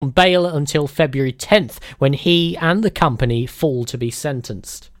on bail until February 10th, when he and the company fall to be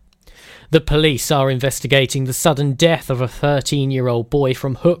sentenced. The police are investigating the sudden death of a 13-year-old boy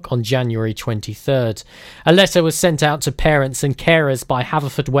from Hook on January 23rd. A letter was sent out to parents and carers by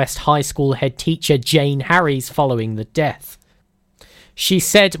Haverfordwest High School head teacher Jane Harries following the death. She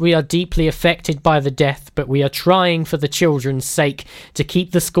said, "We are deeply affected by the death, but we are trying for the children's sake to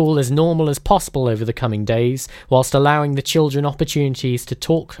keep the school as normal as possible over the coming days, whilst allowing the children opportunities to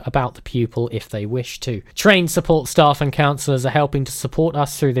talk about the pupil if they wish to. Trained support staff and counsellors are helping to support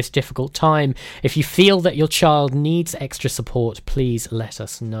us through this difficult time. If you feel that your child needs extra support, please let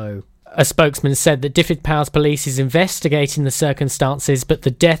us know." A spokesman said that Dyfed-Powys Police is investigating the circumstances, but the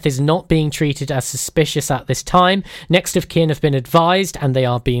death is not being treated as suspicious at this time. Next of kin have been advised and they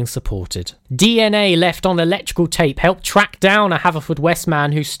are being supported. DNA left on electrical tape helped track down a Haverfordwest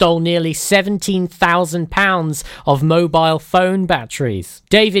man who stole nearly £17,000 of mobile phone batteries.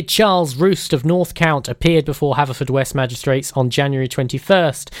 David Charles Roost of North Count appeared before Haverfordwest magistrates on January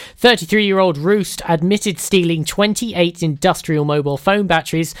 21st. 33-year-old Roost admitted stealing 28 industrial mobile phone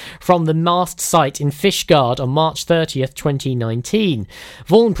batteries from the Mast site in Fishguard on March 30th, 2019.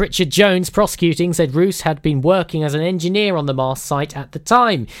 Vaughan Pritchard Jones, prosecuting, said Roos had been working as an engineer on the Mast site at the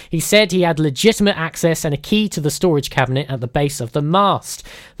time. He said he had legitimate access and a key to the storage cabinet at the base of the mast.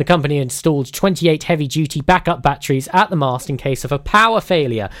 The company installed 28 heavy-duty backup batteries at the mast in case of a power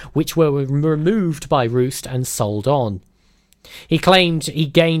failure, which were removed by Roost and sold on. He claimed he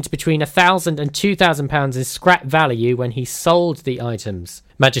gained between £1,000 and £2,000 in scrap value when he sold the items.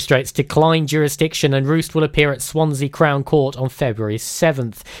 Magistrates declined jurisdiction and Roost will appear at Swansea Crown Court on February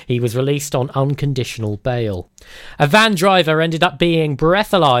 7th. He was released on unconditional bail. A van driver ended up being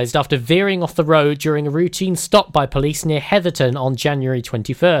breathalyzed after veering off the road during a routine stop by police near Heatherton on January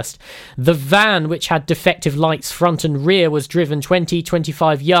 21st. The van, which had defective lights front and rear, was driven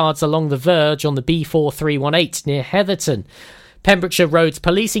 20-25 yards along the verge on the B4318 near Heatherton. Pembrokeshire Roads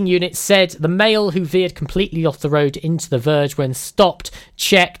Policing Unit said the male who veered completely off the road into the verge when stopped,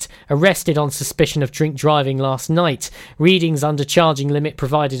 checked, arrested on suspicion of drink driving last night. Readings under charging limit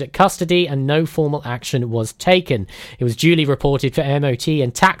provided at custody and no formal action was taken. It was duly reported for MOT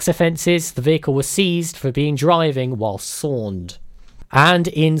and tax offences. The vehicle was seized for being driving while sawned. And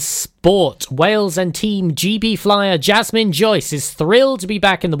in sport, Wales and team GB flyer Jasmine Joyce is thrilled to be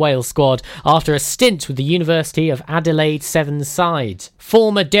back in the Wales squad after a stint with the University of Adelaide Sevens side.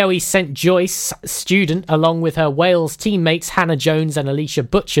 Former Dewi St Joyce student, along with her Wales teammates Hannah Jones and Alicia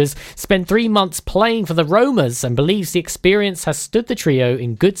Butchers, spent 3 months playing for the Romas and believes the experience has stood the trio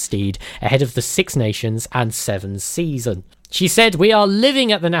in good stead ahead of the Six Nations and Sevens season. She said, "We are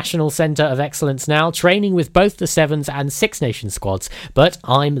living at the National Centre of Excellence now, training with both the Sevens and Six Nations squads, but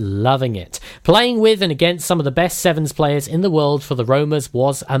I'm loving it. Playing with and against some of the best Sevens players in the world for the Romas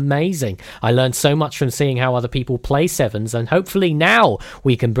was amazing. I learned so much from seeing how other people play Sevens, and hopefully now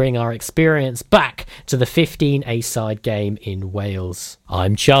we can bring our experience back to the 15 A-side game in Wales."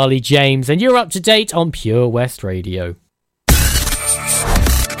 I'm Charlie James, and you're up to date on Pure West Radio.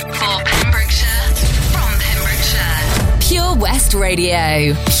 Pure West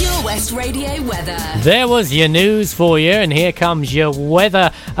Radio. Pure West Radio weather. There was your news for you, and here comes your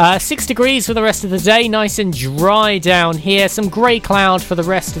weather. 6 degrees for the rest of the day, nice and dry down here. Some grey cloud for the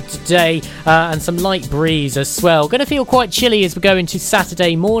rest of today, and some light breeze as well. Going to feel quite chilly as we go into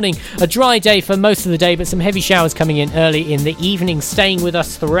Saturday morning. A dry day for most of the day, but some heavy showers coming in early in the evening, staying with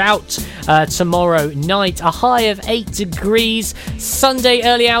us throughout tomorrow night. A high of 8 degrees. Sunday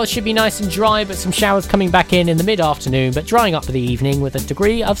early hours should be nice and dry, but some showers coming back in the mid-afternoon, but drying up for the evening with a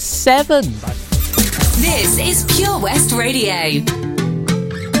degree of 7. This is Pure West Radio.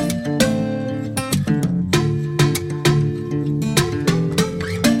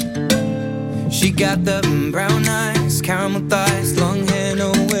 She got the brown eyes, caramel thighs, long hair,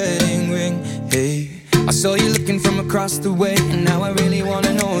 no wedding ring. Hey, I saw you looking from across the way, and now I really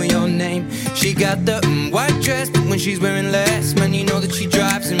wanna know your name. She got the white dress, but when she's wearing less, man, you know that she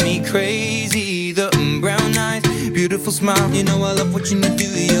drives me crazy. The brown eyes, beautiful smile, you know I love watching you do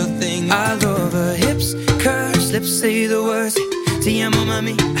your thing. I love her hips, curves, lips say the words. Te amo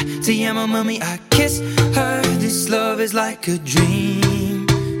mami, I kiss her. This love is like a dream.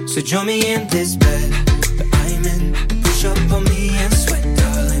 So join me in this bed that I'm in. Push up on me and sweat,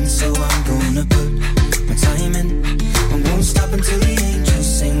 darling. So I'm gonna put my time in. I won't stop until the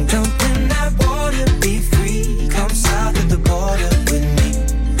angels sing. Jump in that water, be free. Come south of the border with me.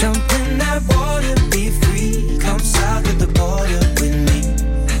 Jump in that water, be free. Come south of the border with me.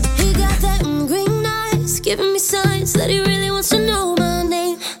 He got that green eyes, giving me signs that he really wants to know my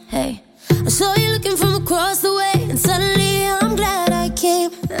name. Hey, I saw you looking from across the way, and suddenly I'm glad I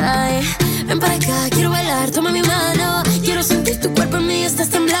came. Ay, ven para acá, quiero bailar, toma mi mano. Quiero sentir tu cuerpo en mí, estás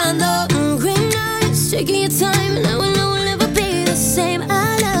temblando. Green eyes, taking your time, and I will know we'll never be the same.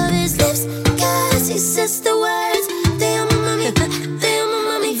 I love his lips, cause he says the words. They are my mommy, they are my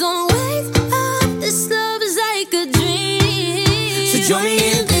mommy. Don't wake up, this love is like a dream. So join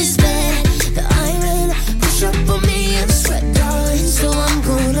me in this bed, the iron, push up on me and sweat, darling. So I'm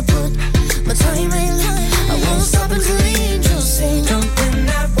gonna put my time in. I won't stop until the angels sing. Jump in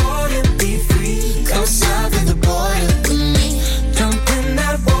that water, be free. Come south of the border with me. Jump in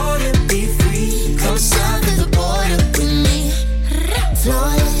that water, be free. Come south of the border with me.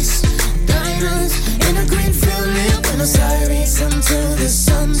 Flawless diamonds in a green field near Buenos Aires until the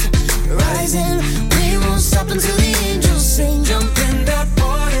sun's rising. We won't stop until the angels sing. Jump in that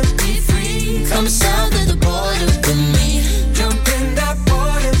water, be free. Come south of the border with me. Jump in that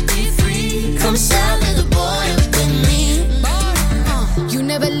water, be free. Come south of the border with me. You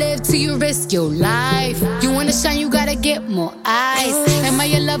never live till you risk your life. You wanna shine, you gotta get more eyes. Am I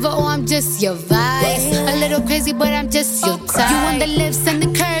your lover or I'm just your vice? A little crazy, but I'm just your type. You want the lips and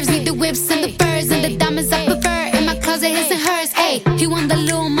the curves, need the whips and the furs and the diamonds I prefer. In my closet, his and hers. Ayy, he want the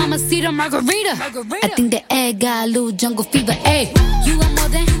little mamacita margarita. I think the egg got a little jungle fever. Ayy, you want more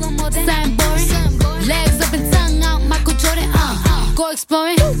than something boring. Legs up and tongue out, Michael Jordan. Go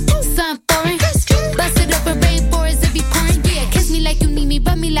exploring, something foreign. Bust it up and rainforest if you pouring. Yeah, kiss me like you need me,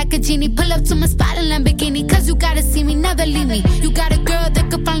 rub me like a genie. Pull up to my spot in Lamborghini, cause you gotta see me, never leave me. You got a girl that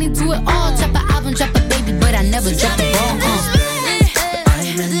could finally do it all. Drop an album, drop a baby, but I never drop a ball.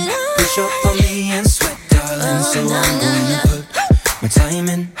 Push up on me and sweat, darling. So I'm gonna put my time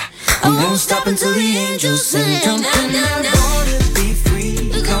in. I won't stop until the angels sing. Jump in that water, be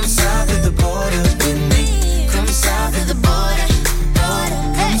free. Come south of the border with me. Come south of the border, border.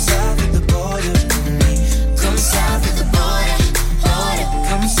 Come south of the border with me. Come south of the border, border.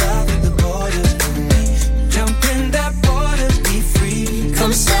 Come south of the border with me. Jump in that water, be free.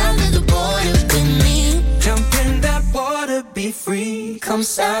 Come south of the border with me. Jump in that water, be free. Come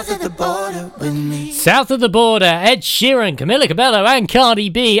south of the border with me. South of the Border, Ed Sheeran, Camila Cabello and Cardi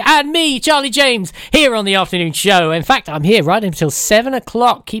B, and me, Charlie James, here on the afternoon show. In fact, I'm here right until 7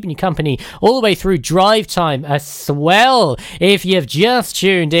 o'clock, keeping you company all the way through drive time as well. If you've just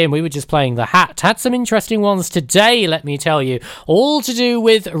tuned in, we were just playing The Hat. Had some interesting ones today, let me tell you, all to do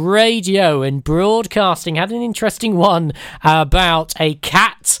with radio and broadcasting. Had an interesting one about a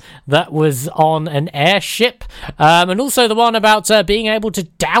cat that was on an airship, and also the one about being able to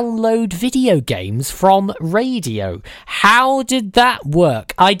download video games from radio. How did that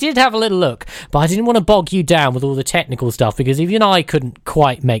work? I did have a little look, but I didn't want to bog you down with all the technical stuff because even I couldn't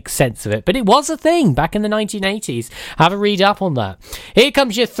quite make sense of it. But it was a thing back in the 1980s. Have a read up on that. Here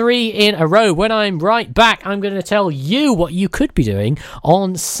comes your 3 in a row. When I'm right back, I'm going to tell you what you could be doing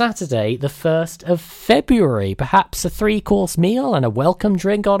on Saturday, the 1st of February. Perhaps a 3-course meal and a welcome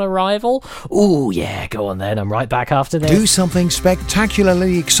drink on arrival. Ooh, yeah, go on then. I'm right back after this. Do something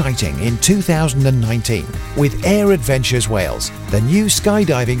spectacularly exciting in 2019 with Air Adventures Wales, the new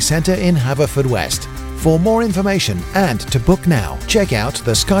skydiving centre in Haverfordwest. For more information and to book now, check out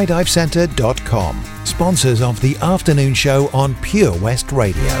theskydivecentre.com. Sponsors of the afternoon show on Pure West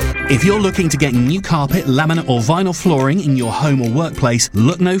Radio. If you're looking to get new carpet, laminate or vinyl flooring in your home or workplace,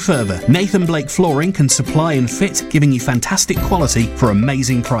 look no further. Nathan Blake Flooring can supply and fit, giving you fantastic quality for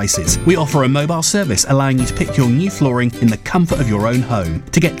amazing prices. We offer a mobile service allowing you to pick your new flooring in the comfort of your own home.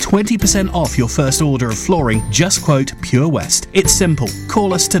 To get 20% off your first order of flooring, just quote Pure West. It's simple.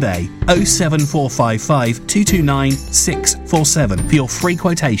 Call us today, 07455 229 647 for your free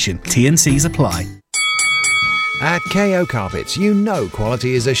quotation. T&Cs apply. At KO Carpets, you know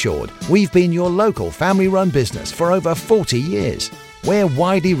quality is assured. We've been your local family-run business for over 40 years. We're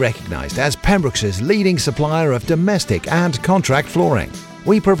widely recognised as Pembroke's leading supplier of domestic and contract flooring.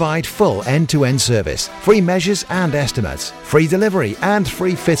 We provide full end-to-end service, free measures and estimates, free delivery and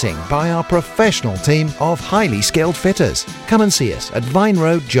free fitting by our professional team of highly skilled fitters. Come and see us at Vine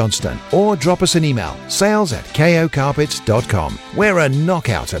Road, Johnston, or drop us an email, sales@kocarpets.com. We're a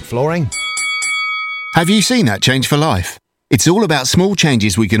knockout at flooring. Have you seen that Change for Life? It's all about small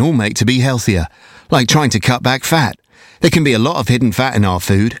changes we can all make to be healthier, like trying to cut back fat. There can be a lot of hidden fat in our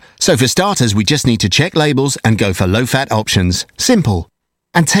food, so for starters we just need to check labels and go for low-fat options. Simple.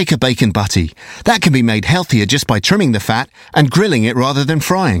 And take a bacon butty. That can be made healthier just by trimming the fat and grilling it rather than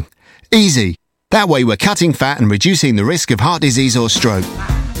frying. Easy. That way we're cutting fat and reducing the risk of heart disease or stroke.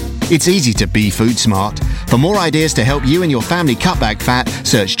 It's easy to be food smart. For more ideas to help you and your family cut back fat,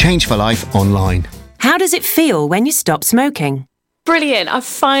 search Change for Life online. How does it feel when you stop smoking? Brilliant, I've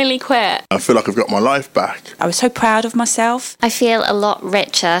finally quit. I feel like I've got my life back. I was so proud of myself. I feel a lot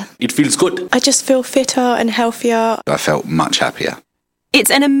richer. It feels good. I just feel fitter and healthier. I felt much happier.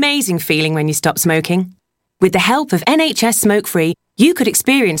 It's an amazing feeling when you stop smoking. With the help of NHS Smoke Free, you could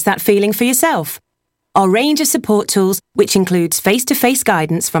experience that feeling for yourself. Our range of support tools, which includes face-to-face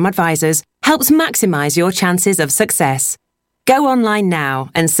guidance from advisors, helps maximise your chances of success. Go online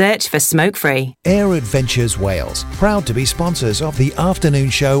now and search for Smoke Free. Air Adventures Wales, proud to be sponsors of the afternoon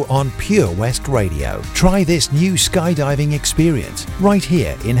show on Pure West Radio. Try this new skydiving experience right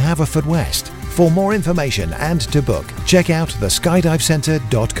here in Haverfordwest. For more information and to book, check out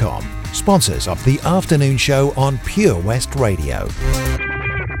theskydivecentre.com. Sponsors of the afternoon show on Pure West Radio.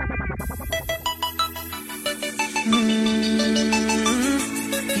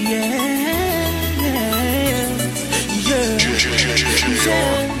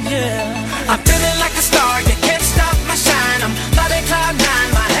 I'm feeling like a star, you can't stop my shine. I'm flying cloud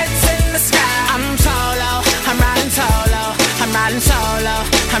nine, my head's in the sky. I'm solo, I'm riding solo, I'm riding solo,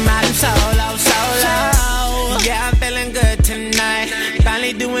 I'm riding solo, solo. Yeah, I'm feeling good tonight.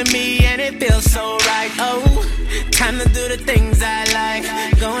 Finally doing me and it feels so right. Oh, time to do the things I like.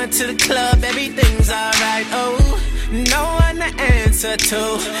 Going to the club, everything's alright. Oh, no one to answer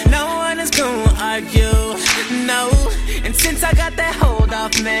to, no one is gonna argue, no. And since I got that hold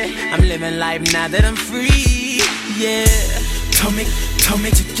off me, I'm living life now that I'm free, yeah. Told me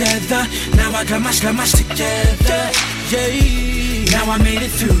together, now I got my together, yeah. Now I made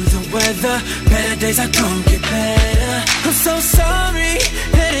it through the weather, better days are gonna get better. I'm so sorry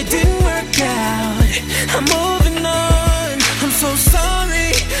that it didn't work out, I'm moving on. I'm so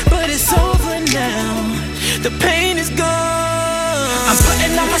sorry, but it's over now. The pain is gone. I'm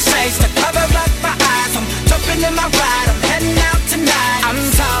putting on my shades to cover up my eyes. I'm jumping in my ride, I'm heading out tonight. I'm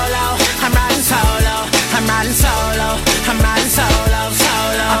solo, I'm riding solo, I'm riding solo, I'm riding solo,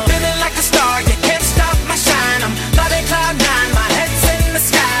 solo. I'm feeling like a star, you can't stop my shine. I'm flying cloud nine, my head's in the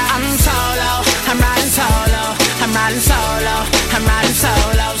sky. I'm solo, I'm riding solo, I'm riding solo, I'm riding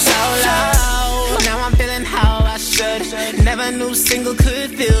solo, solo. Now I'm feeling how I should. Never knew single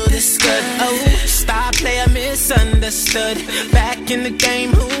could feel this good. Oh, star player misunderstood. Back in the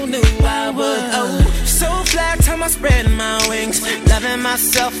game, who knew I would? Oh, so fly time I spread my wings. Loving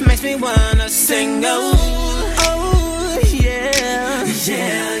myself makes me wanna sing. Oh, oh, yeah,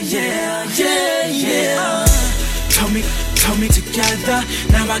 yeah, yeah, yeah, yeah. Told me together.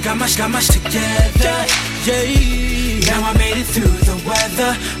 Now I got much together. Yeah. Now I made it through the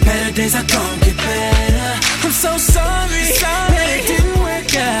weather. Better days are gonna get better. I'm so sorry that it didn't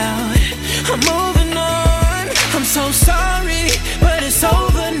work out. I'm moving on. I'm so sorry, but it's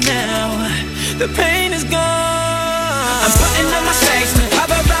over now. The pain is gone. I'm putting on my shades to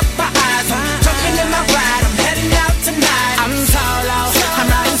cover up my eyes. I'm jumping in my ride. I'm heading out tonight. I'm solo. I'm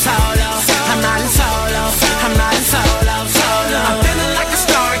riding solo. I'm riding solo. I'm riding solo, solo. I'm feeling like a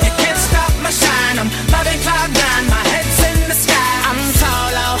star. You can't stop my shine. I'm flying cloud nine. My head's in the sky. I'm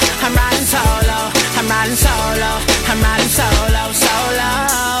solo. I'm riding solo. I'm riding solo. I'm riding solo, solo.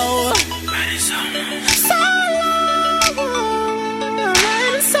 Riding solo. Solo. I'm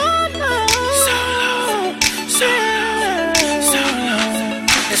riding solo. Solo. Solo.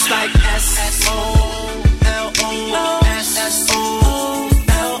 It's like S-S-O-L-O. S-S-O-L-O.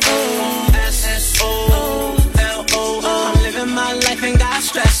 I'm living my life, ain't got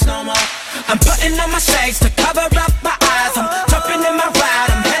stress no more. I'm putting on my shades to cover up my eyes. I'm jumping in my ride,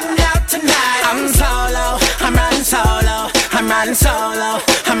 I'm heading out tonight. I'm solo, I'm riding solo. I'm riding solo,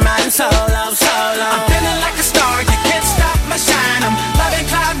 I'm riding solo, solo. I'm feeling like a star, you can't stop my shine. I'm flying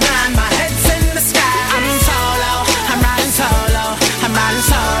cloud nine, my head's in the sky. I'm solo, I'm riding solo. I'm riding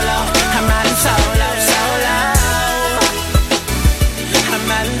solo, I'm riding solo, solo. I'm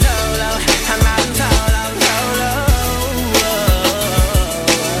riding solo, I'm riding solo, solo.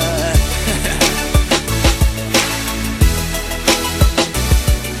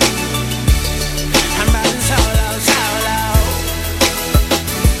 I'm riding solo, solo.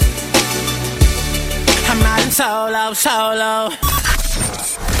 I'm riding solo, solo.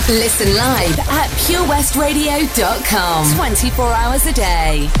 Listen live at purewestradio.com. 24 hours a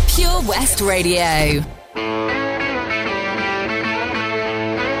day. Pure West Radio.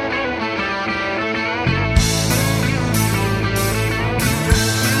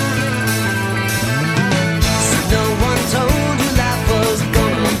 No one told you life was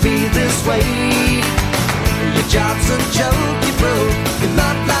gonna be this way. Your job's a joke, you broke. Your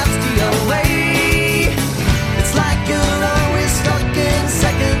love life's the away. It's like you're always stuck in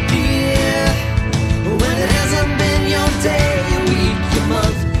second gear. When it hasn't been your day, your week, your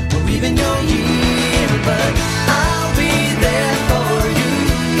month, or even your year. But I'll be there for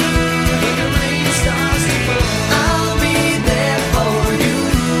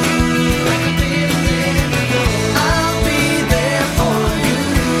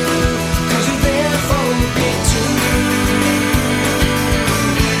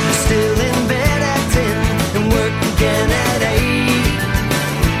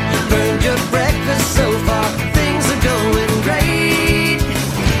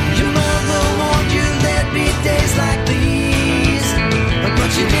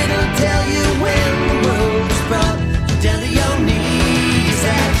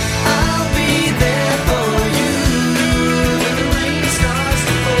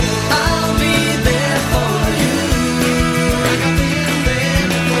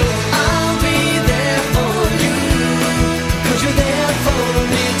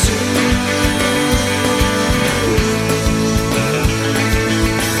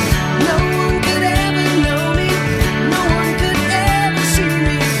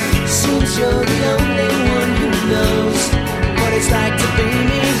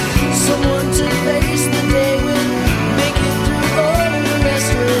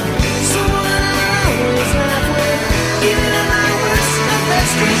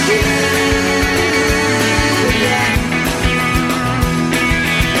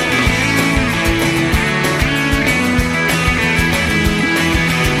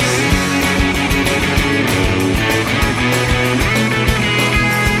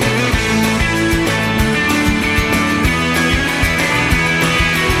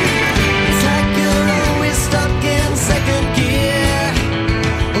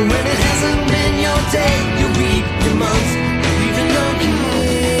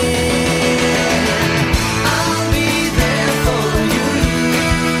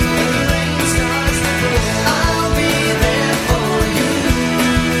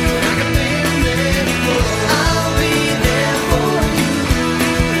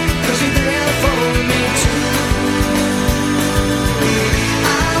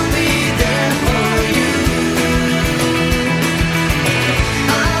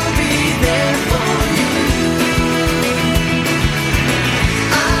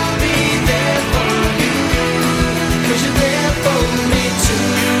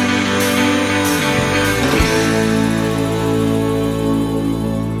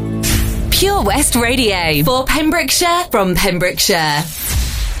West Radio. For Pembrokeshire, from Pembrokeshire.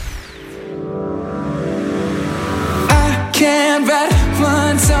 I can't write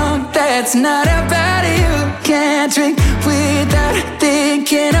one song that's not about you. Can't drink without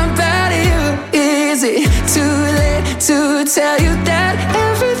thinking about you. Is it too late to tell you that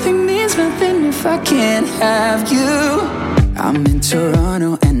everything means nothing if I can't have you? I'm in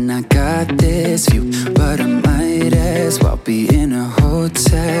Toronto and I got this view, but I might as well be in a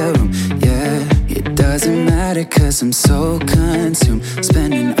hotel room. Yeah, it doesn't matter 'cause I'm so consumed,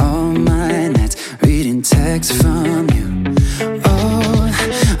 spending all my nights reading texts from you. Oh,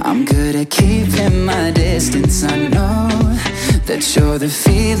 I'm good at keeping my distance. I know that you're the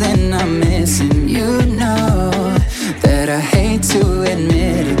feeling I'm missing. You know that I hate to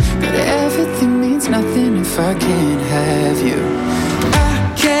admit it, but everything means nothing if I can't have you. I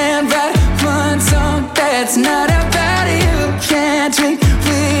can't write one song that's not about you. Can't drink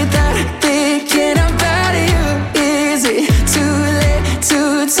without thinking about you. Is it too late to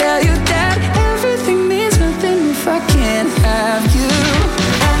tell you that everything means nothing if I can't have you?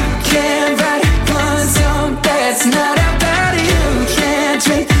 I can't write one song that's not about you. Can't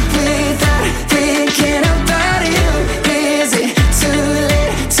drink without thinking about you. Is it too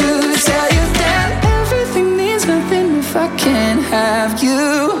late to tell you that everything means nothing if I can't have you?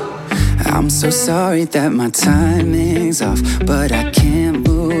 I'm so sorry that my timing's off, but I can't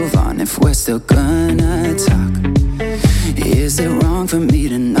move on if we're still gonna talk. Is it wrong for me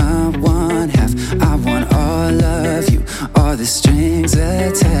to not want half? I want all of you, all the strings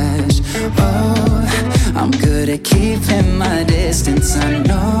attached. Oh, I'm good at keeping my distance. I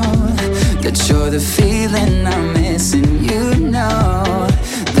know that you're the feeling I'm missing. You know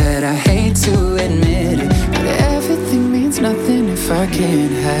that I hate to admit it, but everything means nothing if I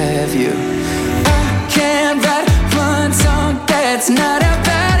can't have you. I can't write one song that's not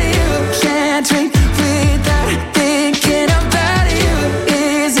about you. Can't drink without thinking about you.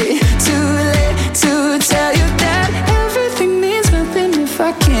 Is it too late to tell you that everything means nothing if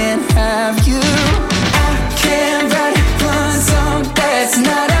I can't have you? I can't write one song that's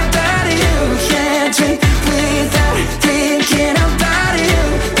not about you. Can't drink without thinking about you.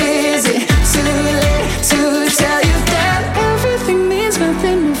 Is it too late to tell you that everything means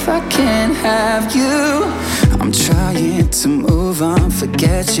nothing if I can't have you? I'm trying to move on,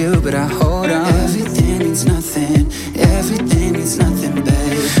 forget you, but I hold on. Everything means nothing, everything means nothing,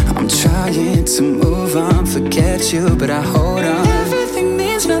 babe. I'm trying to move on, forget you, but I hold on. Everything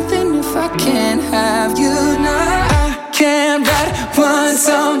means nothing if I can't have you. No, I can't write one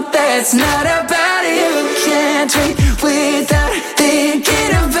song that's not about you. Can't drink without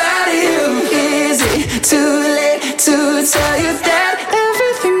thinking about you. Is it too late to tell you that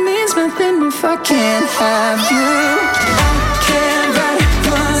everything means nothing if I can't have you? I can't write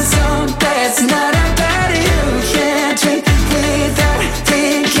one song that's not about you. Can't drink without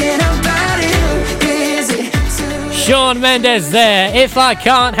thinking about you. Is it too late? Shawn Mendes there. If I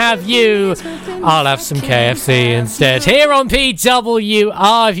can't have you, I'll have some KFC instead. Here on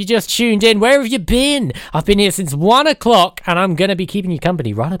PWR, if you just tuned in, where have you been? I've been here since 1 o'clock, and I'm going to be keeping you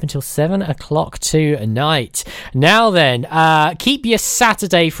company right up until 7 o'clock tonight. Now then, keep your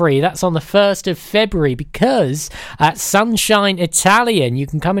Saturday free. That's on the 1st of February, because at Sunshine Italian, you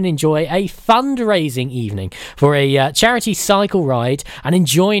can come and enjoy a fundraising evening for a charity cycle ride and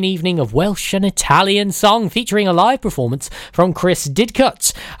enjoy an evening of Welsh and Italian song featuring a live performance from Chris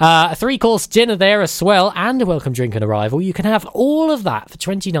Didcott. A 3-course dinner there as well, and a welcome drink on arrival. You can have all of that for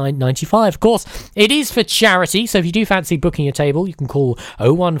 $29.95. Of course, it is for charity, so if you do fancy booking a table, you can call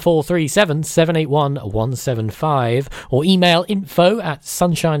 01437 781 175 or email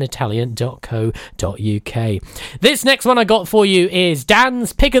info@sunshineitalian.co.uk. This next one I got for you is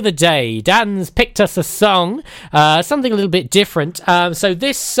Dan's Pick of the Day. Dan's picked us a song, something a little bit different. So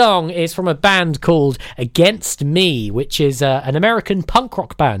this song is from a band called Against Me, which is an American punk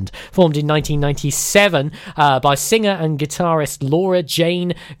rock band formed in 1997 by singer and guitarist Laura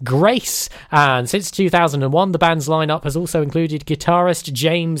Jane Grace. And since 2001, the band's lineup has also included guitarist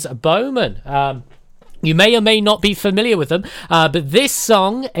James Bowman. You may or may not be familiar with them, but this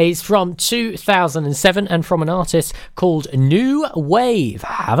song is from 2007 and from an artist called New Wave.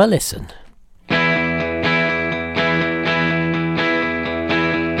 Have a listen.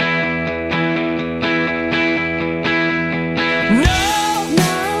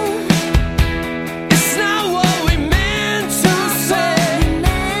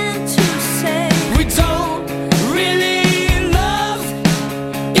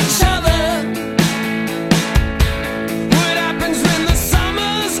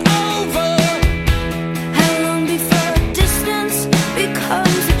 How long before distance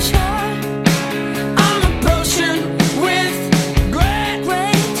becomes a chore?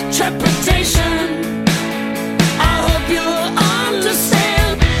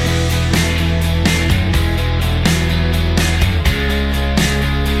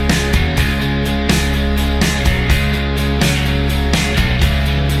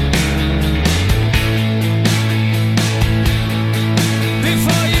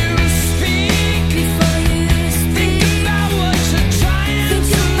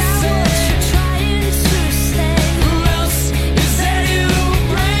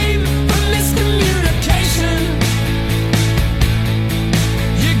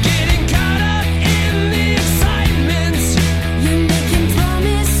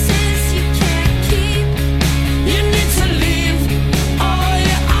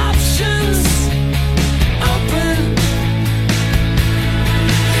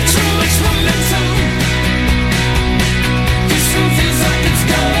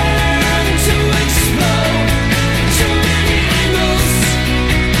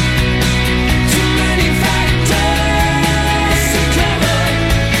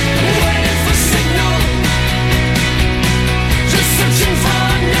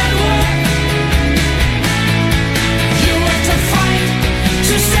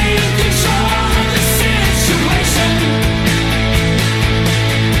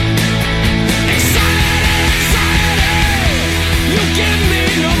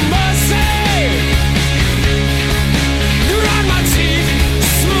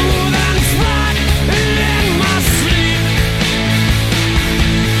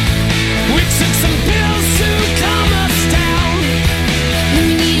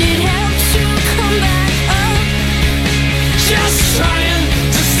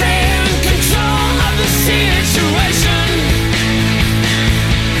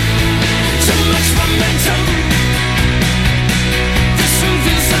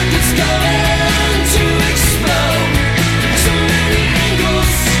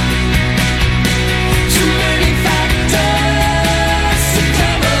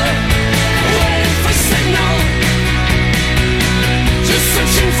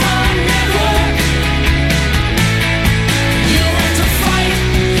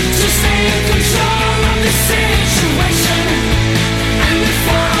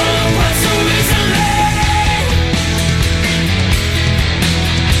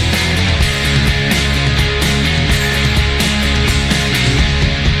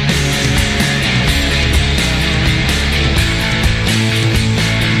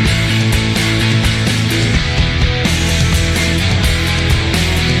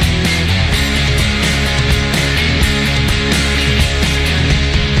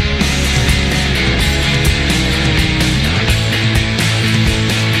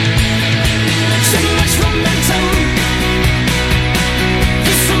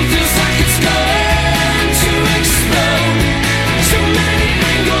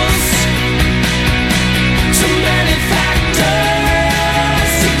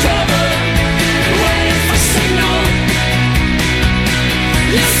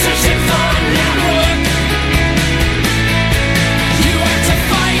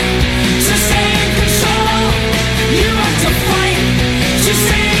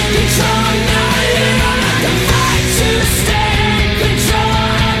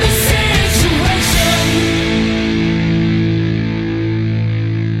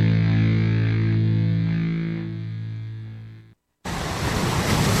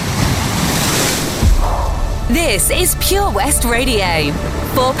 This is Pure West Radio.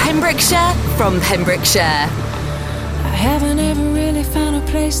 For Pembrokeshire, from Pembrokeshire. I haven't ever really found a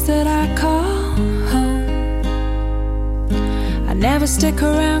place that I call home. I never stick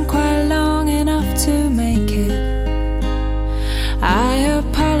around quite long enough to make it. I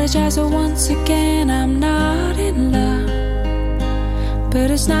apologize, but once again I'm not in love.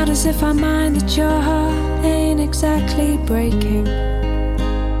 But it's not as if I mind that your heart ain't exactly breaking.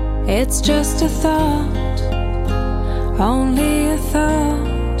 It's just a thought, only a thought.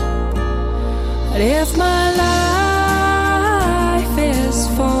 But if my life is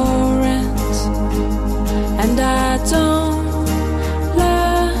for rent and I don't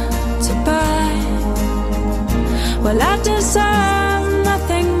learn to buy, well, I deserve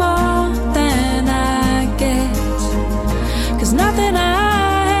nothing more than I get. 'Cause nothing I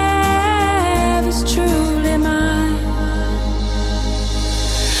have is truly mine.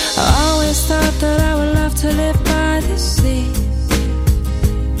 I always thought that I would love to live by the sea,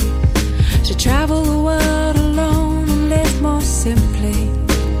 to travel the world alone and live more simply.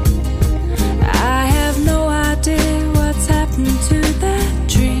 I have no idea what's happened to that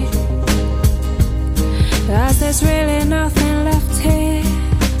dream, 'cause there's really nothing left here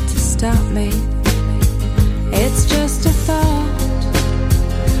to stop me. It's just a thought,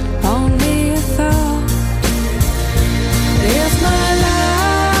 only a thought. If my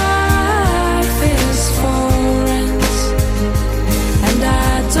life is for rent and I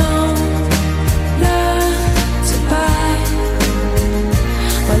don't learn to buy,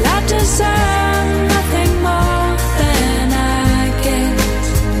 well, I deserve nothing more than I get.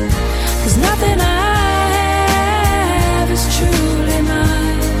 'Cause nothing I have is truly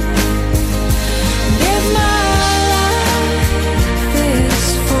mine. And if my life is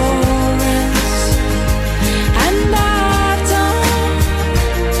for rent and I don't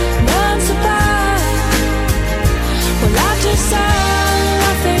learn to buy, well, I deserve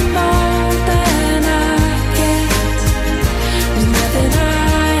nothing more than I get. And nothing I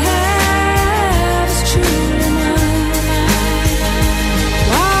have is truly mine.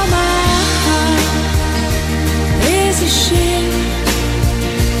 While my heart is a ship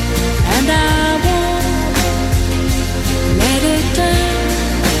and I won't let it down.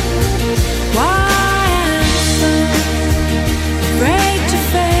 Why am I afraid to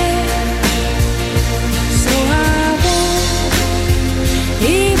fail? So I won't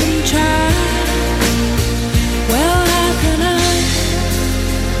even try. Well, how can I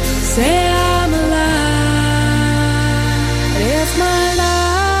say I'm alive if my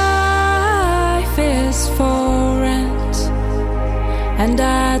life is for rent and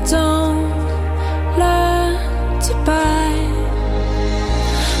I don't learn to buy?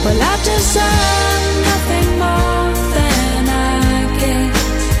 Well, I deserve nothing more than I get.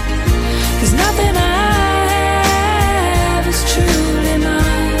 'Cause nothing I have is truly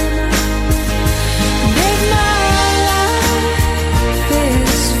mine. And if my life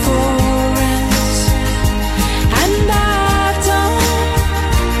is for rent and I don't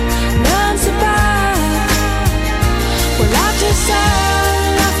learn to buy, well, I deserve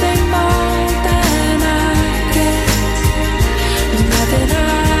nothing more than I get. And nothing I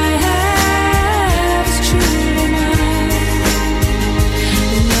have is truly mine.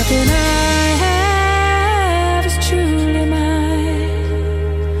 And nothing I have is truly mine.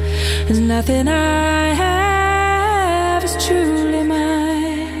 And nothing I have is truly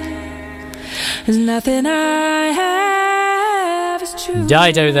mine. There's nothing I have is truly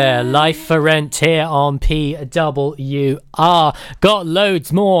Dido there, Life for Rent here on PWR. Got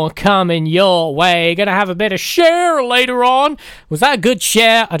loads more coming your way. Gonna have a bit of Cher later on. Was that a good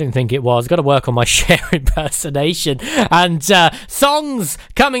Cher? I don't think it was. Got to work on my Cher impersonation. And songs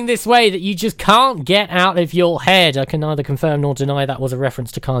coming this way that you just can't get out of your head. I can neither confirm nor deny that was a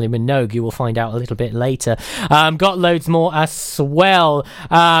reference to Kylie Minogue. You will find out a little bit later. Got loads more as well.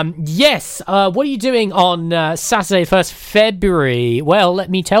 Yes, what are you doing on Saturday, 1st February? Well, let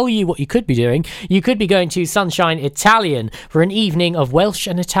me tell you what you could be doing. You could be going to Sunshine Italian for an evening of Welsh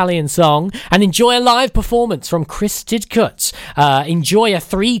and Italian song and enjoy a live performance from Chris Didcut. Enjoy a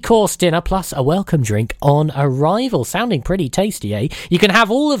 3-course dinner plus a welcome drink on arrival. Sounding pretty tasty, eh? You can have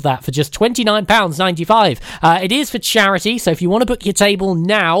all of that for just £29.95. It is for charity, so if you want to book your table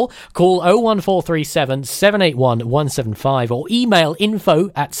now, call 01437 781 175 or email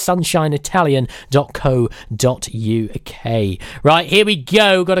info@sunshineitalian.co.uk. Right, here we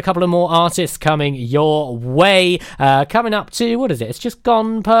go. Got a couple of more artists coming your way. Coming up to, what is it? It's just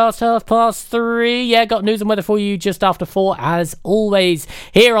gone past 3:30. Yeah, got news and weather for you just after 4, as always,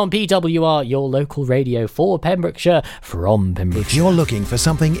 here on PWR, your local radio for Pembrokeshire, from Pembrokeshire. If you're looking for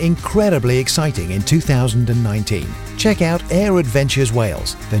something incredibly exciting in 2019, check out Air Adventures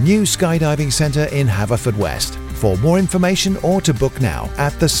Wales, the new skydiving centre in Haverfordwest. For more information or to book now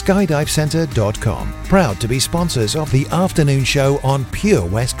at theskydivecentre.com. Proud to be sponsors of the afternoon show on Pure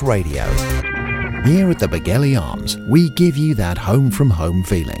West Radio. Here at the Begelly Arms, we give you that home from home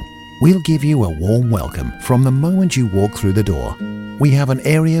feeling. We'll give you a warm welcome from the moment you walk through the door. We have an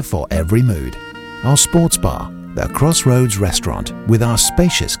area for every mood. Our sports bar, the Crossroads restaurant with our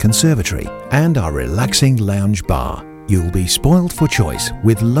spacious conservatory, and our relaxing lounge bar. You'll be spoiled for choice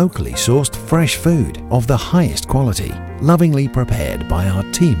with locally sourced fresh food of the highest quality, lovingly prepared by our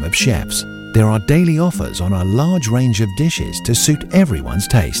team of chefs. There are daily offers on a large range of dishes to suit everyone's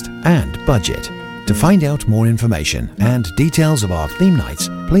taste and budget. To find out more information and details of our theme nights,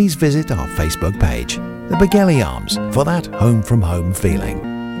 please visit our Facebook page, The Begelly Arms, for that home from home feeling.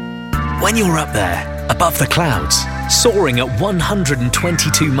 When you're up there, above the clouds, soaring at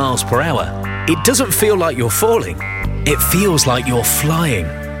 122 miles per hour, it doesn't feel like you're falling. It feels like you're flying.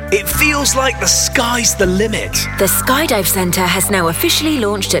 It feels like the sky's the limit. The Skydive Centre has now officially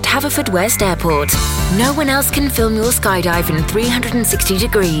launched at Haverfordwest Airport. No one else can film your skydive in 360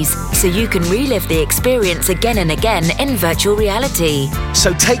 degrees, so you can relive the experience again and again in virtual reality.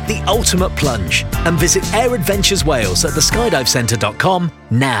 So take the ultimate plunge and visit Air Adventures Wales at theskydivecentre.com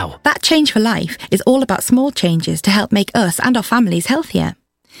now. That Change for Life is all about small changes to help make us and our families healthier.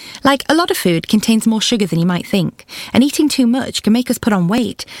 Like, a lot of food contains more sugar than you might think, and eating too much can make us put on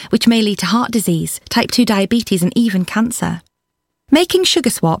weight, which may lead to heart disease, type 2 diabetes and even cancer. Making sugar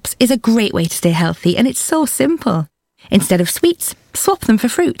swaps is a great way to stay healthy, and it's so simple. Instead of sweets, swap them for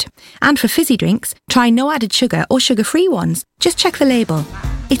fruit. And for fizzy drinks, try no added sugar or sugar-free ones. Just check the label.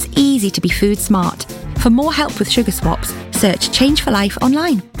 It's easy to be food smart. For more help with sugar swaps, search Change for Life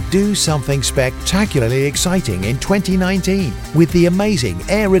online. Do something spectacularly exciting in 2019 with the amazing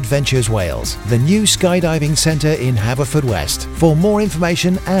Air Adventures Wales, the new skydiving centre in Haverfordwest. For more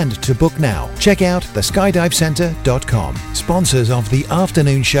information and to book now, check out theskydivecentre.com. Sponsors of the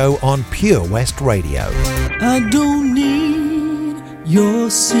afternoon show on Pure West Radio. I don't need your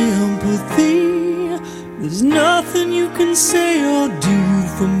sympathy. There's nothing you can say or do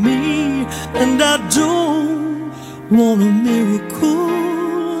for me, and I don't want a miracle.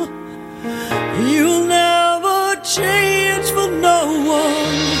 You'll never change for no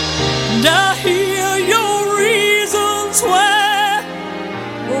one, and I hear your reasons why.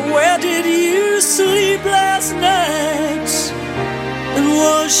 But where did you sleep last night? And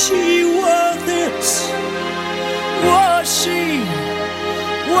was she worth it? Was she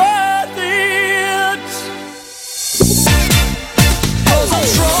worth it? 'Cause I'm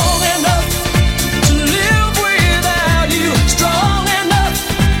strong enough to live without you, strong enough,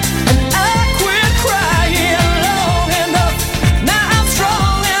 and I quit crying long enough. Now I'm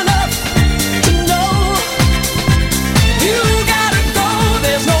strong enough to know you gotta go,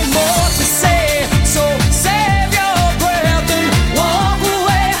 there's no more to say. So save your breath and walk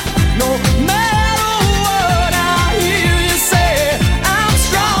away.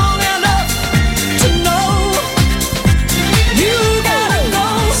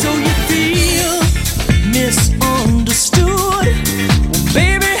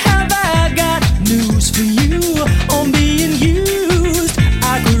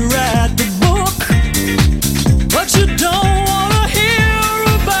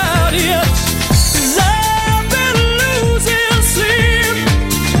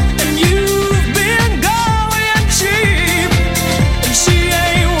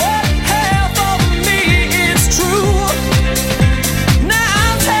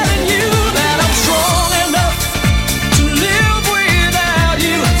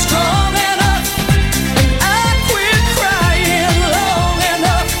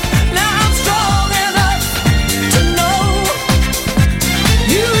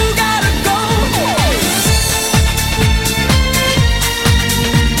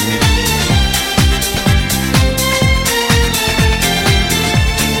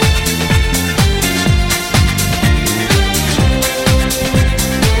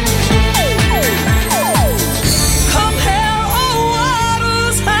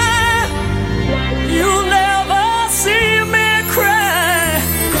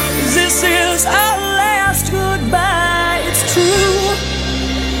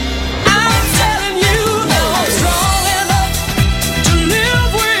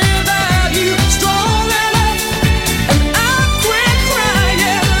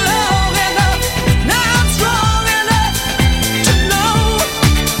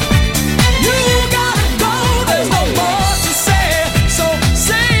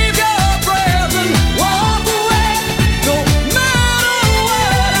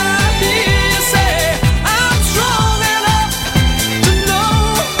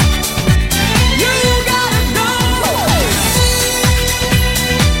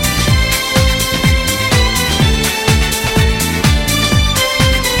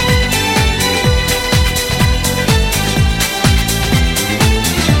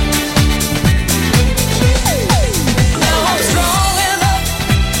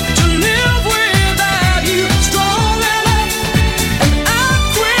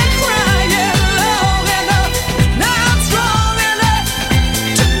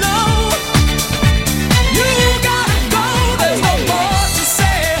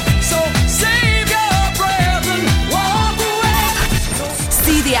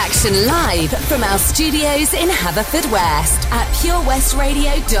 the action live from our studios in Haverfordwest at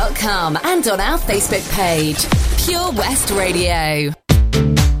purewestradio.com and on our Facebook page, Pure West Radio.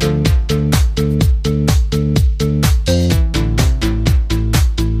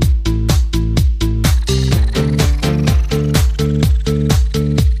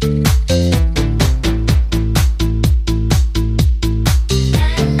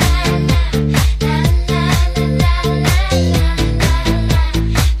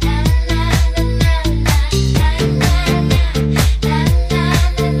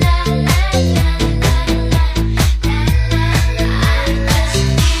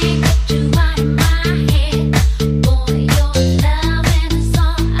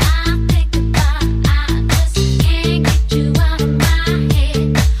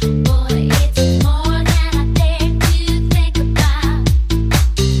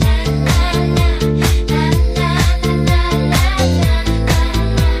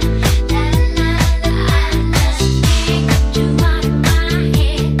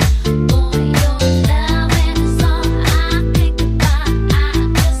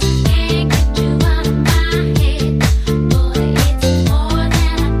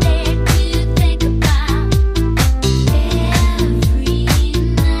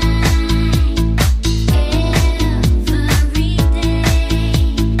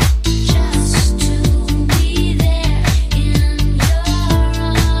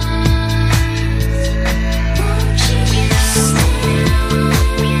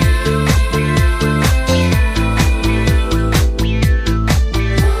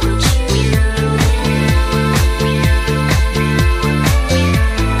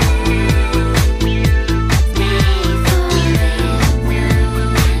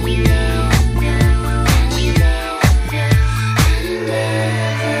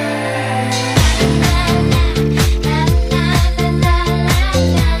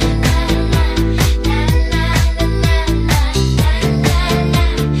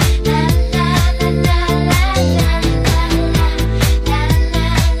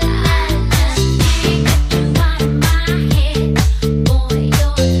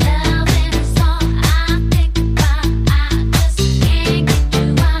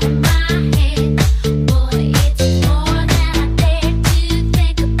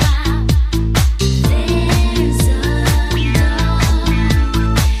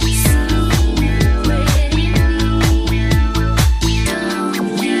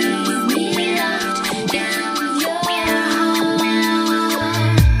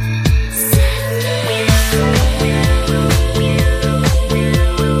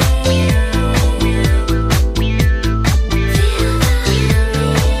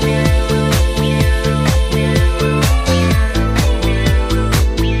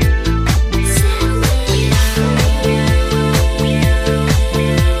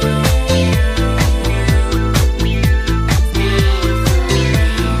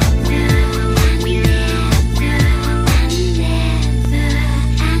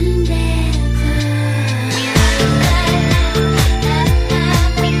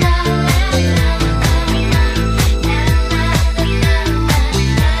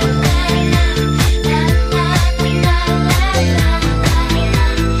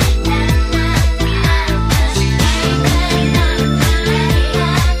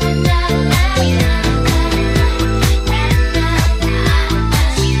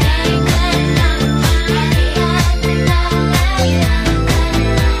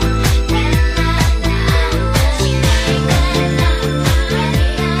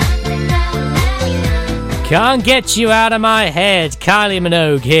 Can't get you out of my head. Kylie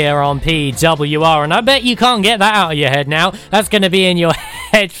Minogue here on PWR, and I bet you can't get that out of your head now. That's going to be in your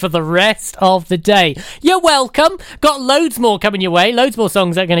head for the rest of the day. You're welcome. Got loads more coming your way. Loads more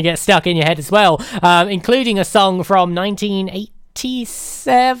songs that are going to get stuck in your head as well, including a song from 1987.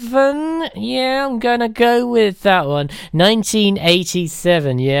 Yeah, I'm gonna go with that one.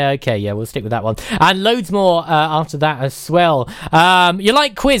 1987. Yeah, okay, yeah, we'll stick with that one. And loads more after that as well. You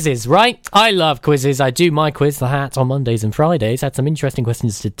like quizzes, right? I love quizzes. I do my quiz, The Hat, on Mondays and Fridays. Had some interesting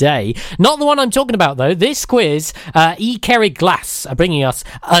questions today. Not the one I'm talking about, though. This quiz, E. Kerrig Glass are bringing us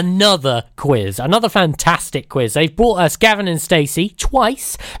another quiz. Another fantastic quiz. They've brought us Gavin and Stacey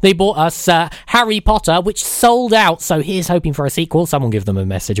twice. They brought us Harry Potter, which sold out, so here's hoping for a sequel. Someone give them a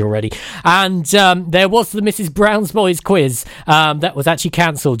message already. And there was the Mrs. Brown's Boys quiz that was actually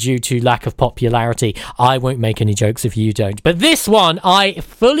cancelled due to lack of popularity. I won't make any jokes if you don't. But this one, I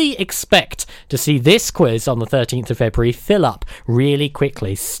fully expect to see this quiz on the 13th of February fill up really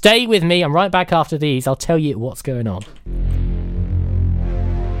quickly. Stay with me. I'm right back after these. I'll tell you what's going on.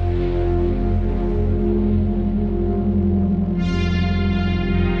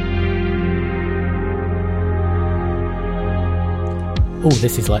 Oh,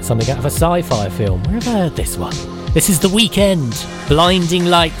 this is like something out of a sci-fi film. Where have I heard this one? This is The Weeknd, Blinding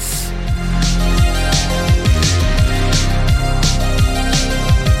Lights.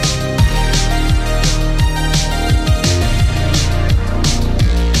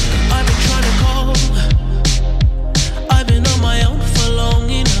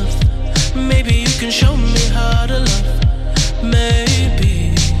 Show me how to love.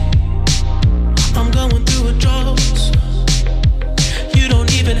 Maybe I'm going through a drought. You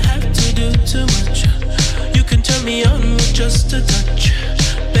don't even have to do too much. You can turn me on with just a touch,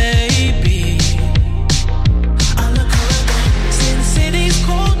 baby. I look around, see the city's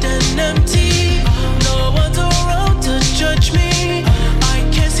cold and empty. No one's around to judge me. I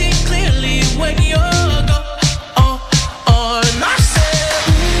can see clearly when you're gone. And I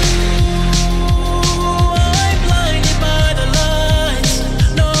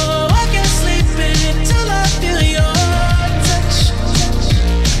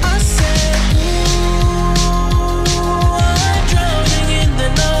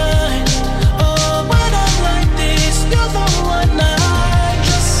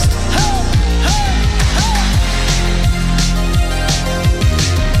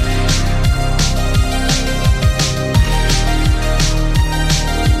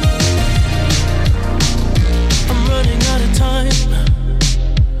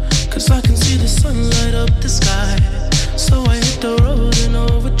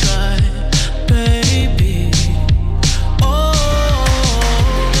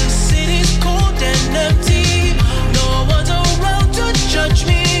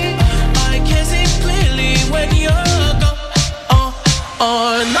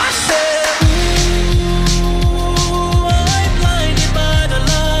said,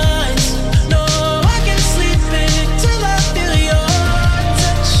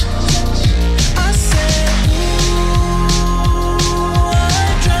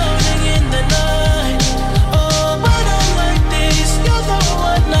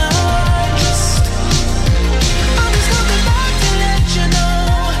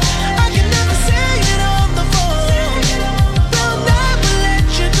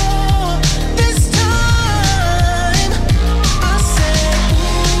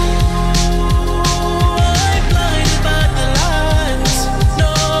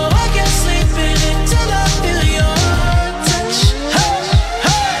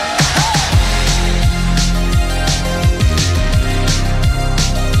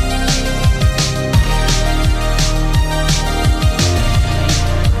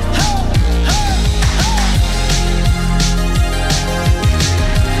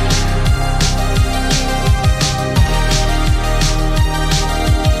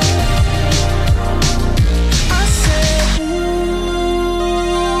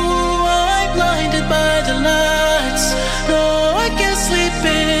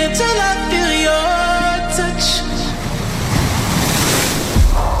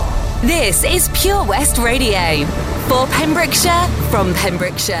 This is Pure West Radio. For Pembrokeshire, from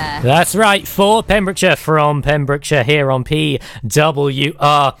Pembrokeshire. That's right, for Pembrokeshire, from Pembrokeshire, here on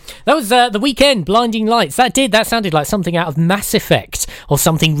PWR. That was The Weeknd, Blinding Lights. That sounded like something out of Mass Effect, or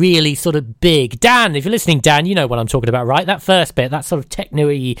something really sort of big. Dan, if you're listening, Dan, you know what I'm talking about, right? That first bit, that sort of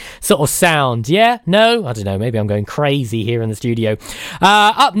techno-y sort of sound, yeah? No? I don't know, maybe I'm going crazy here in the studio.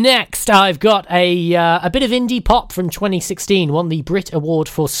 Up next, I've got a bit of indie pop from 2016, won the Brit Award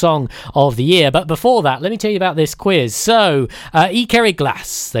for Song of the Year. But before that, let me tell you about this quiz. So, E. Kerry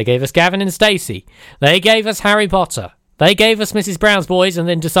Glass, they gave us Gavin and Stacey, they gave us Harry Potter, they gave us Mrs. Brown's Boys and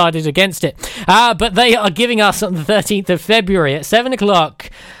then decided against it. But they are giving us on the 13th of February at 7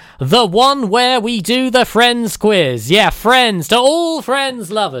 o'clock the one where we do the Friends quiz. Yeah, Friends, to all Friends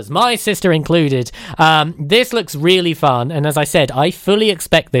lovers, my sister included. This looks really fun, and as I said, I fully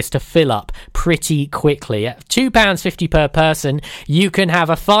expect this to fill up pretty quickly. At £2.50 per person, you can have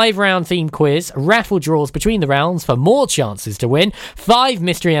a 5-round themed quiz, raffle draws between the rounds for more chances to win, 5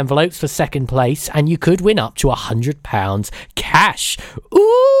 mystery envelopes for second place, and you could win up to £100 cash.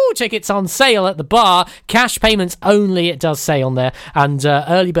 Ooh, tickets on sale at the bar. Cash payments only, it does say on there, and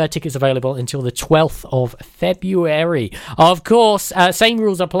early bird tickets available until the 12th of February. Of course, same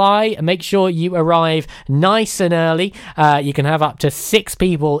rules apply. Make sure you arrive nice and early. You can have up to 6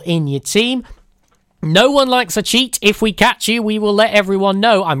 people in your team. No one likes a cheat. If we catch you, we will let everyone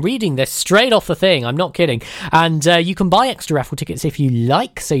know. I'm reading this straight off the thing. I'm not kidding. And you can buy extra raffle tickets if you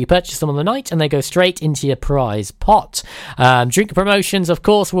like. So you purchase them on the night and they go straight into your prize pot. Drink promotions, of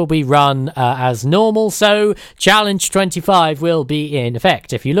course, will be run as normal. So Challenge 25 will be in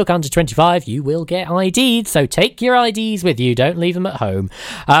effect. If you look under 25, you will get ID'd. So take your IDs with you. Don't leave them at home.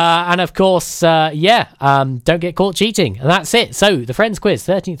 And of course, don't get caught cheating. And that's it. So the Friends quiz,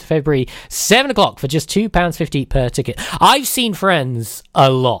 13th of February, 7 o'clock for just £2.50 per ticket. I've seen Friends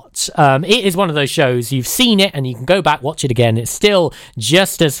a lot. It is one of those shows, you've seen it and you can go back, watch it again. It's still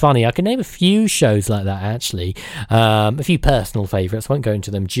just as funny. I can name a few shows like that, actually. A few personal favourites. Won't go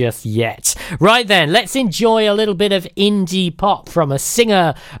into them just yet. Right then, let's enjoy a little bit of indie pop from a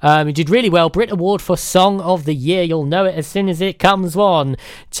singer who did really well. Brit Award for Song of the Year. You'll know it as soon as it comes on.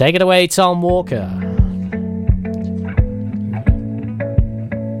 Take it away, Tom Walker.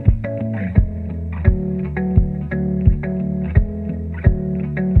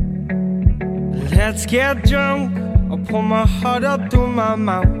 Let's get drunk, I'll pour my heart up through my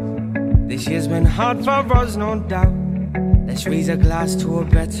mouth. This year's been hard for us, no doubt. Let's raise a glass to a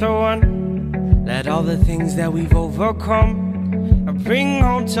better one. Let all the things that we've overcome bring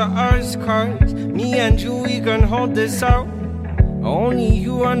home to us, cause me and you, we can hold this out. Only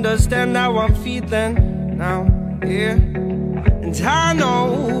you understand how I'm feeling now, yeah. And I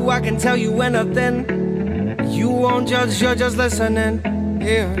know I can tell you anything. You won't judge, you're just listening,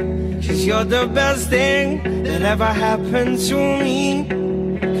 yeah. Cause you're the best thing that ever happened to me.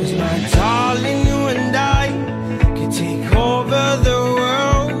 Cause my darling, you and I could take over the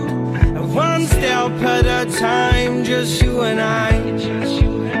world, and one step at a time, just you and I.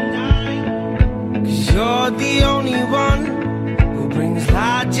 Cause you're the only one who brings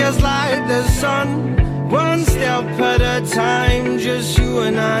light just like the sun. One step at a time, just you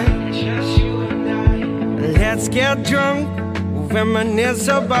and I. Let's get drunk, reminisce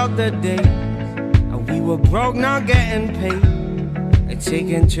about the day we were broke, not getting paid, like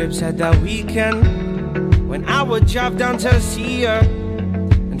taking trips at the weekend, when I would drive down to see her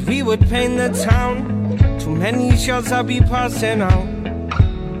and we would paint the town. Too many shots I'd be passing out,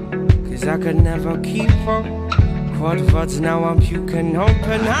 cause I could never keep up. Quad words, now I'm puking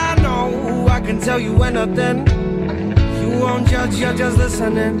open. I know I can tell you anything. You won't judge, you're just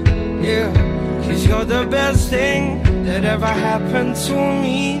listening, yeah. Cause you're the best thing that ever happened to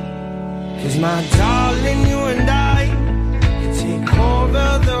me. Cause my darling, you and I can take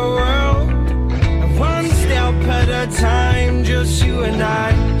over the world, and one step at a time, just you and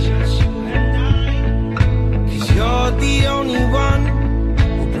I. Cause you're the only one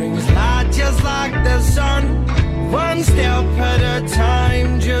who brings light just like the sun. One step at a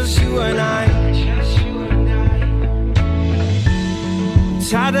time, just you and I.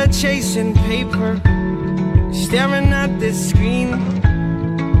 I'm tired of chasing paper, staring at this screen,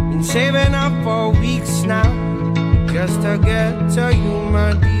 been saving up for weeks now, just to get to you,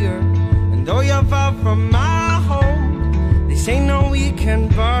 my dear. And though you're far from my home, this ain't no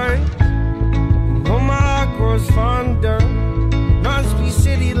weekend bar. And though my heart grows fonder, must be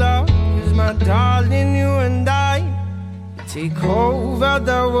city love. Cause my darling, you and I take over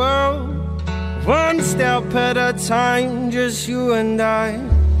the world, one step at a time, just you and I.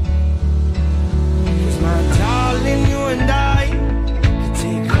 My darling, you and I can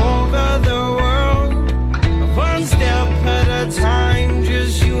take over the world, one step at a time,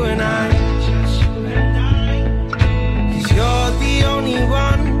 just you and I. Cause you're the only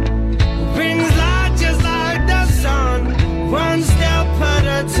one who brings light just like the sun. One step at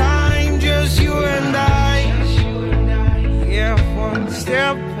a time, just you and I. Yeah, one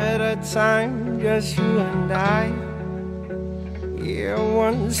step at a time, just you and I. Yeah,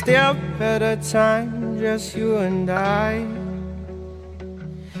 one step at a time, just you and I.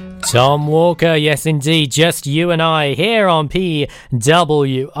 Tom Walker, yes indeed, just you and I, here on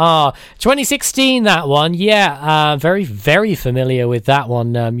PWR. 2016, that one, yeah, very, very familiar with that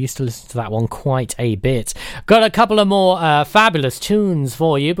one. Used to listen to that one quite a bit. Got a couple of more fabulous tunes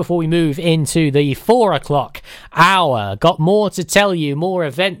for you before we move into the 4 o'clock hour. Got more to tell you, more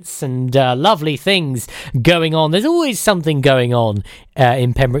events and lovely things going on. There's always something going on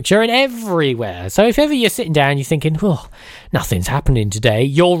in Pembrokeshire and everywhere. So if ever you're sitting down, you're thinking, oh, nothing's happening today,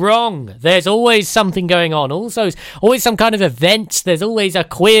 you're wrong. There's always something going on. Also, always some kind of event. There's always a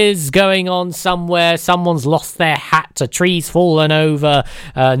quiz going on somewhere. Someone's lost their hat. A tree's fallen over.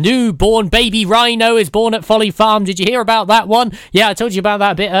 A newborn baby rhino is born at Folly Farm. Did you hear about that one? Yeah, I told you about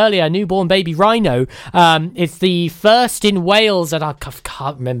that a bit earlier. Newborn baby rhino. It's the first in Wales, and I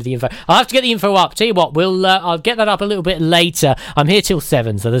can't remember the info. I'll have to get the info up. Tell you what, I'll get that up a little bit later. I'm here here till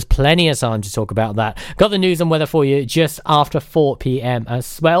 7, so there's plenty of time to talk about that. Got the news and weather for you just after 4 p.m.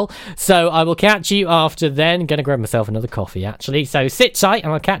 as well. So I will catch you after then. Going to grab myself another coffee, actually. So sit tight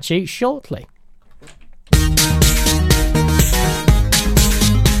and I'll catch you shortly.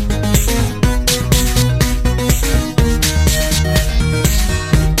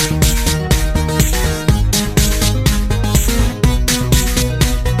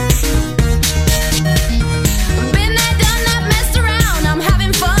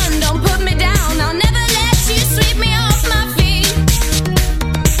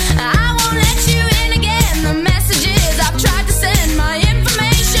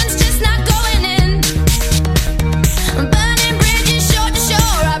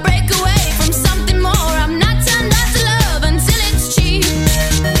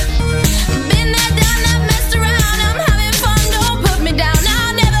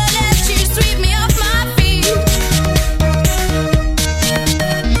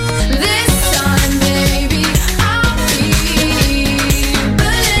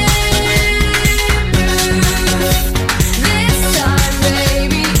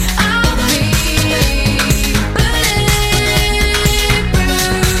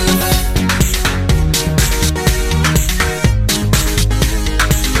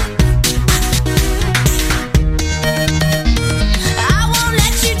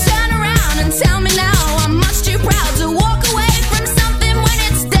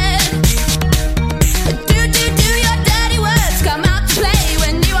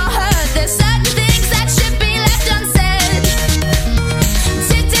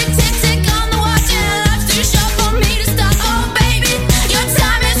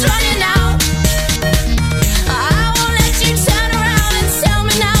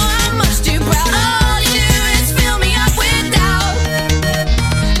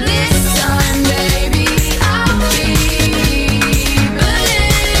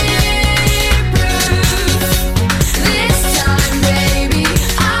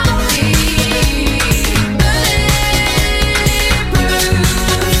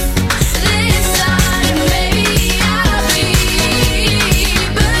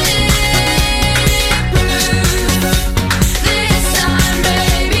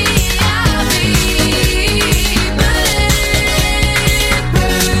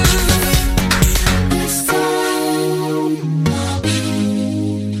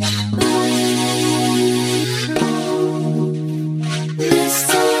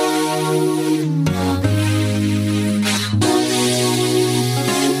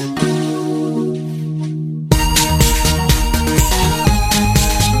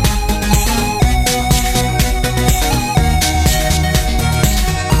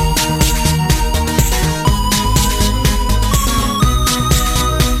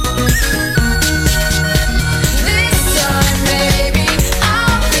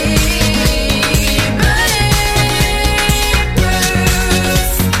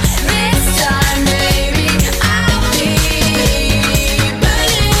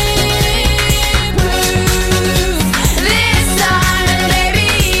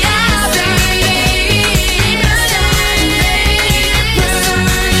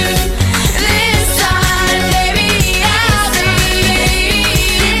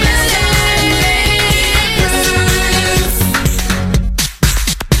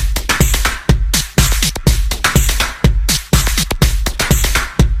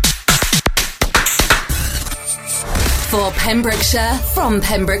 For Pembrokeshire, from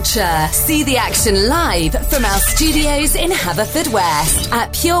Pembrokeshire. See the action live from our studios in Haverfordwest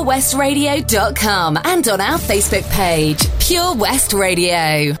at purewestradio.com and on our Facebook page, Pure West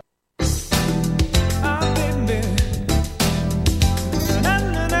Radio.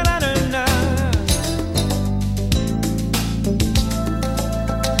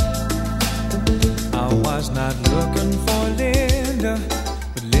 I was not looking for Linda,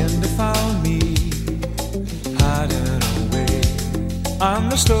 but Linda found me, hiding away on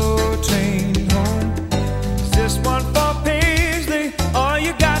the slow train home. Is this one for Paisley, or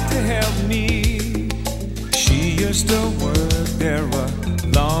you got to help me? She used to work there a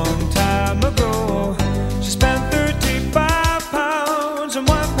long time ago. She spent 35 pounds and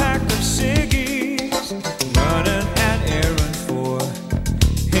one pack of ciggies, running an errand for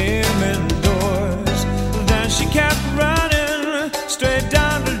him indoors. Then she kept running straight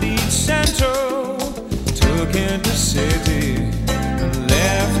down to Leeds Central, took into city and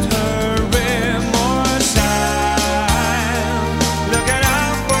left her remorse. I'm looking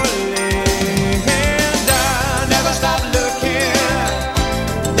out for Linda, never stop looking.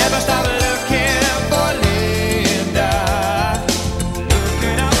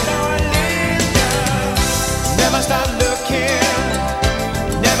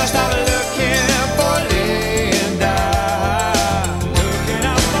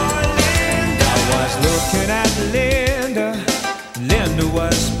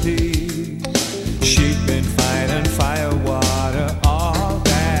 was peace. She'd been fighting fire water all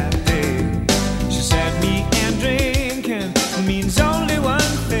that day. She said me and drinking means only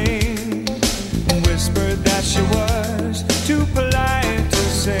one thing. Whispered that she was too polite to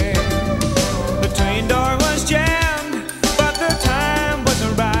say. The train door was jammed, but the time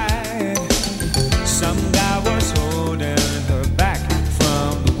wasn't right. Some guy was holding her back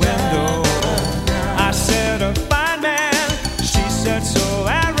from the window. I said, a fine man. She said, so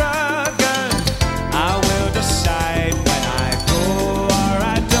arrogant. I will decide when I go or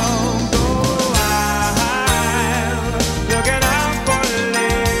I don't go. I'm looking out for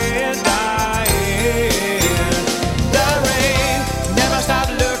Linda. The rain never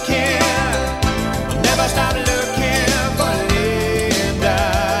stopped looking. Never stopped looking for Linda.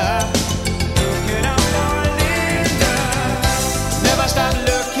 Looking out for Linda. Never stopped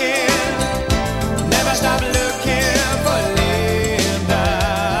looking. Never stopped looking for Linda.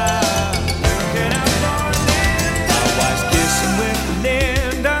 Looking out for Linda. I was kissing with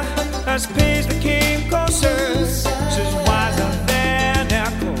Linda as Paisley came closer. She's wiser than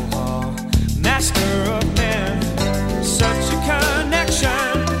alcohol, master of men. Such a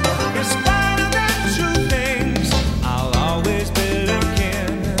connection. In spite of the true things, I'll always be looking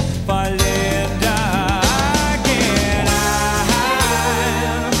for Linda again.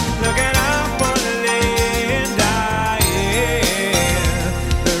 I'm looking out for Linda in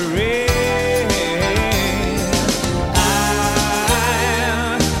the rain. I'm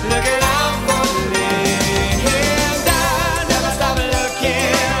looking out for Linda. Never stop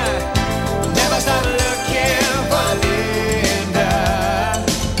looking. Never stop looking for Linda.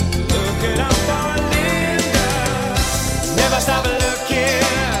 Looking out for Linda. Never stop looking.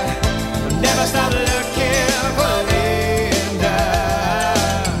 Never stop looking for Linda.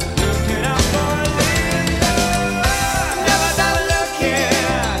 Looking out for Linda. Never stop looking.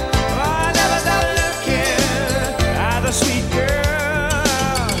 Oh, never stop looking at the sweet girl.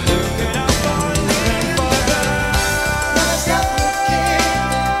 Looking out for Linda. Never stop looking.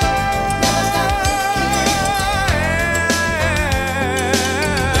 Never stop looking.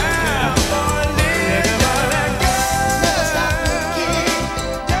 Looking out for Linda. Never stop looking.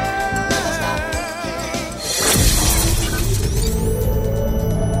 Never stop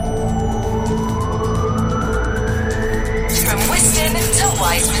From Wiston to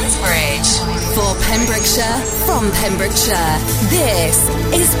Wiseman's Bridge. For Pembrokeshire, from Pembrokeshire, this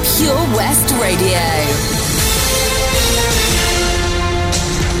is Pure West Radio.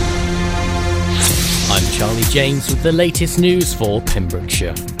 I'm Charlie James with the latest news for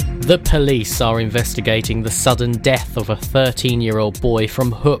Pembrokeshire. The police are investigating the sudden death of a 13-year-old boy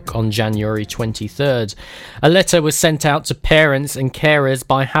from Hook on January 23rd. A letter was sent out to parents and carers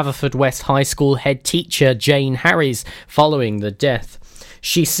by Haverfordwest High School head teacher Jane Harries following the death.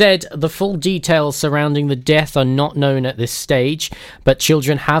 She said the full details surrounding the death are not known at this stage, but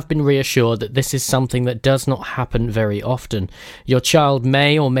children have been reassured that this is something that does not happen very often. Your child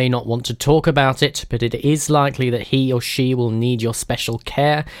may or may not want to talk about it, but it is likely that he or she will need your special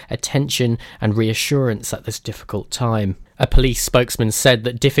care, attention and reassurance at this difficult time. A police spokesman said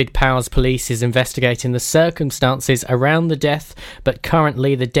that Dyfed-Powys Police is investigating the circumstances around the death, but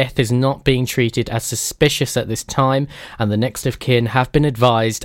currently the death is not being treated as suspicious at this time, and the next of kin have been advised